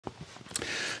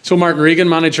So Martin Regan,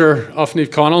 manager of Neve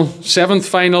Connell, 7th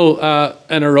final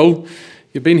in a row.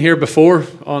 You've been here before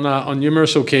on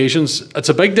numerous occasions. It's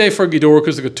a big day for Gweedore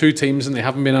because they've got 2 teams and they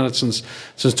haven't been in it since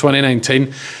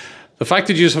 2019. The fact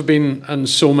that you have been in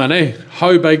so many,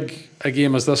 how big a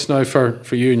game is this now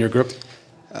for you and your group?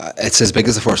 It's as big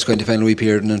as the first county final we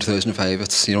appeared in 2005.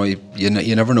 It's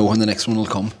you never know when the next one will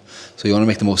come, so you want to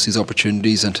make the most of these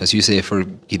opportunities. And as you say, for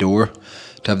Gweedore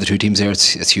to have the 2 teams there,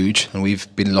 it's huge. And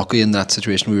we've been lucky in that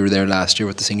situation. We were there last year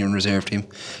with the senior and reserve team,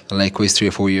 and likewise 3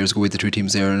 or 4 years ago with the 2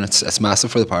 teams there. And it's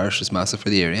massive for the parish. It's massive for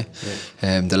the area.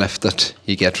 Yeah. The lift that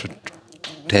you get to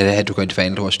head to a county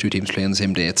final to watch 2 teams play on the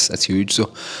same day, it's huge.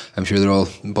 So I'm sure they're all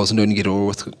buzzing down to Gweedore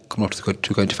with coming up to the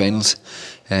 2 county finals.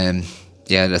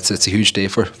 Yeah, it's a huge day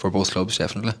for both clubs,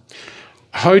 definitely.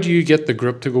 How do you get the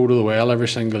group to go to the well every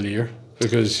single year?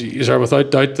 Because you are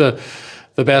without doubt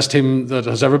the best team that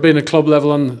has ever been at club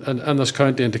level in this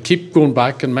county, and to keep going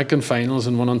back and making finals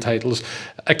and winning titles,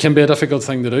 it can be a difficult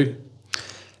thing to do.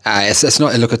 It's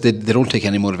not. Look, they don't take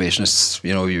any motivation. It's,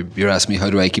 you're asking me how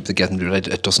do I keep the getting to it.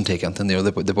 It doesn't take anything. They're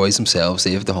the boys themselves.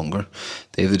 They have the hunger,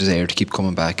 they have the desire to keep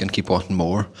coming back and keep wanting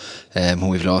more. When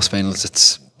we've lost finals,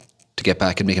 it's to get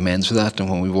back and make amends for that, and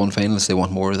when we won finals, they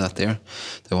want more of that there.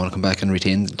 They want to come back and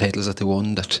retain the titles that they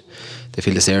won, that they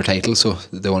feel it's their title, so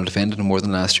they want to defend it, and more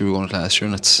than last year. We won it last year,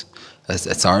 and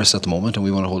it's ours at the moment, and we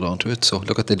want to hold on to it. So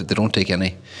look, they don't take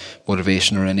any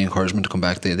motivation or any encouragement to come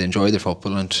back. They enjoy their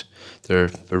football, and they're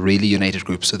a really united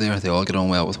group. So they all get on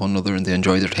well with one another, and they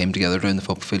enjoy their time together down the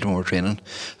football field when we're training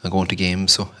and going to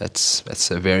games. So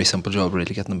it's a very simple job,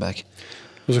 really, getting them back.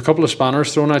 There was a couple of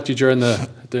spanners thrown at you during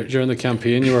the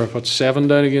campaign. You were 7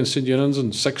 down against St Eunan's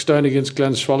and 6 down against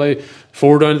Glenswilly,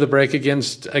 4 down to the break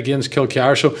against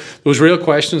Kilcar. So there was real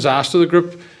questions asked of the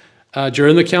group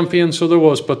during the campaign. So there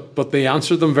was, but they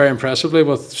answered them very impressively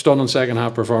with stunning second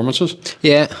half performances.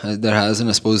 Yeah, there has, and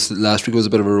I suppose last week was a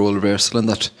bit of a role reversal in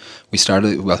that we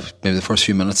started, well, maybe the first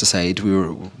few minutes aside, we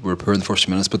were poor in the first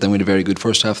few minutes, but then we had a very good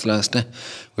first half the last day.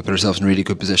 We put ourselves in a really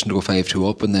good position to go 5-2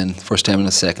 up, and then first time in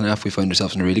the second half we found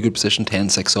ourselves in a really good position,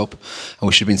 10-6 up, and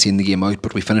we should have been seeing the game out,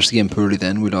 but we finished the game poorly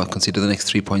then. We'd conceded the next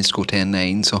 3 points to go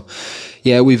 10-9. So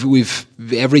yeah, we've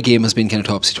every game has been kind of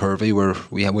topsy-turvy, where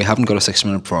we haven't got a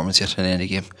 60-minute performance yet in any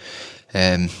game.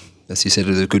 As you said,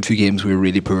 there was a good few games we were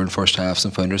really poor in first halves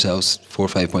and found ourselves 4 or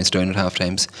 5 points down at half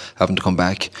times, having to come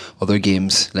back. Other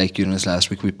games, like Eunice last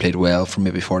week, we played well for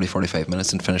maybe 40-45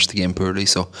 minutes and finished the game poorly.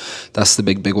 So that's the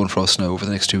big one for us now over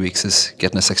the next 2 weeks, is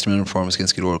getting a 60-minute performance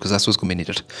against Gweedore, because that's what's going to be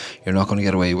needed. You're not going to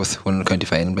get away with winning a county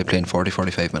final by playing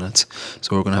 40-45 minutes.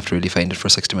 So we're going to have to really find it for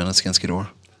 60 minutes against Gweedore.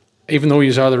 Even though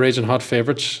you are the raging hot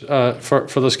favourites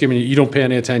for this game, you don't pay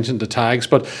any attention to tags.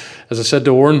 But as I said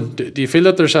to Oran, do you feel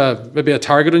that there's maybe a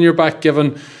target on your back,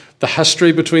 given the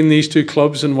history between these 2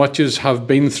 clubs and what you have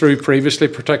been through previously,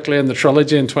 particularly in the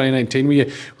trilogy in 2019, where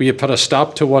you put a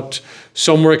stop to what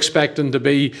some were expecting to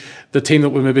be the team that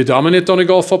would maybe dominate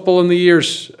Donegal football in the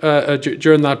years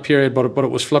during that period, but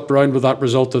it was flipped around with that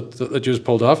result that you just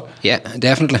pulled off? Yeah,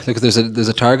 definitely. Look, there's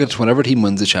a target whenever a team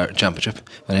wins the championship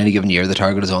on any given year. The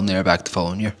target is on there back the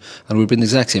following year, and we've been the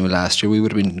exact same with last year. We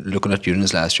would have been looking at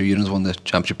Eunice last year. Eunice won the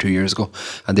championship 2 years ago,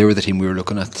 and they were the team we were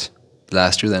looking at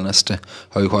last year then as to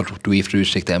what do we have to do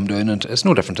to take them down. And it's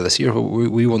no different to this year.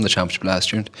 We won the championship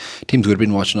last year, and teams would have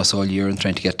been watching us all year and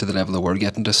trying to get to the level that we're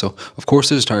getting to. So of course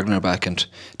there's a target on our back, and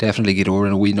definitely Gweedore,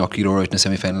 and we knocked Gweedore out in the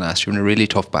semi-final last year in a really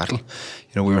tough battle.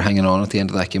 We were hanging on at the end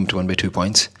of that game to win by 2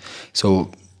 points.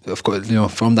 So of course,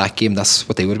 from that game, that's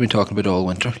what they would have been talking about all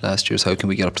winter last year, is how can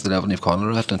we get up to the level Neve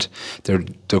Connell are at, and they're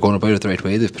going about it the right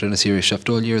way. They've put in a serious shift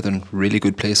all year. They're in a really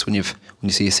good place when you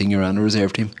see a senior and a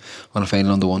reserve team on a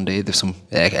final on the one day. They've some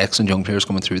excellent young players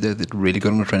coming through there. They're really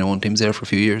good on the 21 teams there for a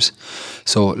few years.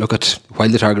 So look, while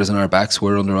the target is on our backs,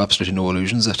 we're under absolutely no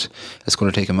illusions that it's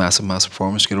going to take a massive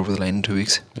performance to get over the line in 2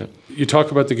 weeks. Yeah. You talk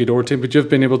about the Gweedore team, but you've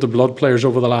been able to blood players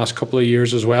over the last couple of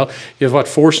years as well. You have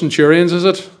 4 Centurions, is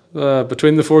it?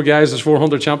 Between the 4 guys, there's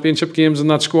 400 championship games in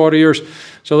that squad of yours.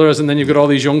 So there is, and then you've got all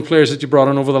these young players that you brought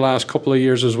in over the last couple of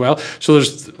years as well. So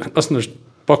there's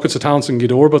buckets of talent in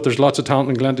Gweedore, but there's lots of talent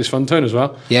in Glenties Fintown as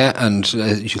well. Yeah, and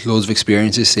loads of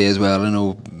experiences say as well. I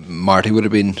know Marty would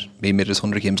have made his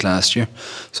 100 games last year,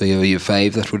 so you have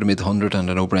 5 that would have made the 100,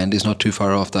 and I know Brendy's not too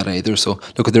far off that either. So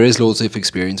look, there is loads of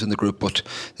experience in the group, but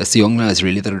it's the young lads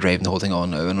really that are driving the whole thing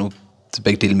on now. I know it's a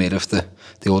big deal made of the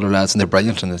older lads, and they're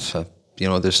brilliant, and it's you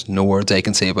know, there's no words I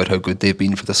can say about how good they've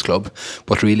been for this club.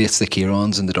 But really, it's the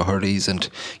Kierans and the Dohertys and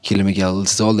Keelan McGills.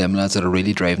 It's all them lads that are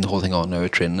really driving the whole thing on now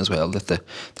at training as well. That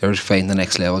they're finding the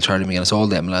next level. Charlie McGinnis, all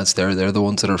them lads. They're the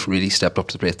ones that have really stepped up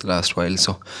to the plate the last while.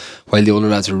 So while the older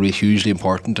lads are really hugely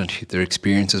important and their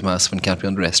experience is massive and can't be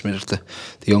underestimated,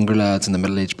 the younger lads in the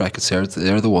middle age brackets,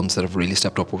 they're the ones that have really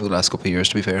stepped up over the last couple of years,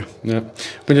 to be fair. Yeah.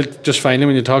 When you just finally,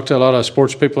 when you talk to a lot of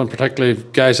sports people, and particularly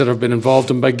guys that have been involved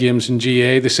in big games in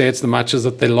GA, they say it's the matches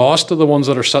that they lost are the ones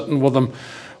that are sitting with them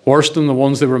worse than the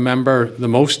ones they remember the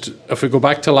most. If we go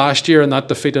back to last year and that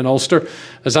defeat in Ulster,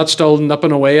 is that still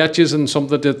nipping away at you and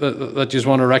something that you just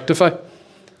want to rectify?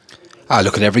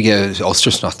 Look at every game.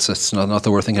 Ulster's it's not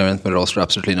the worst thing I went, but Ulster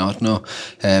absolutely not. No,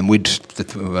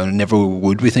 never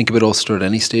would we think about Ulster at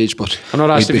any stage. But I'm not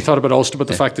asking if you thought about Ulster, but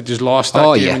the fact that you lost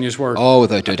that game and you were. Oh,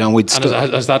 without doubt. And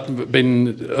has that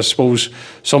been, I suppose,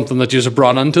 something that you've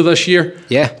brought into this year?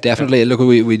 Yeah, definitely. Look,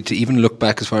 we'd even look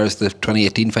back as far as the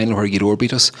 2018 final where Gidor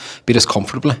beat us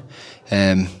comfortably.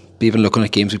 Even looking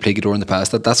at games we played Gidor in the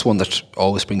past, that's one that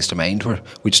always springs to mind where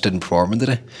we just didn't perform in the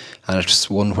day, and it's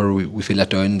one where we feel let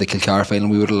down. The Kilcar final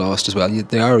we would have lost as well. You're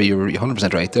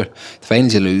 100% right there. The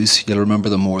finals you lose, you'll remember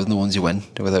them more than the ones you win,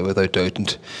 without doubt,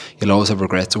 and you'll always have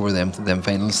regrets over them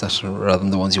finals rather than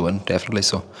the ones you win, definitely.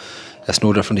 So it's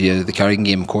no different to the Carrigan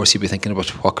game. Of course, you'd be thinking about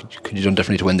what could you done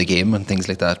differently to win the game and things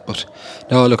like that. But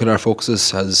no, look at our focuses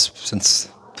has since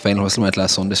the final whistle went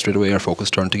last Sunday, straight away our focus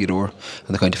turned to Gidor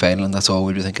and the county final, and that's all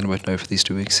we'll be thinking about now for these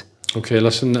 2 weeks. Okay,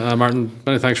 listen, Martin,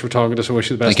 many thanks for talking to us. I wish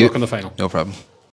you the best luck in the final. No problem.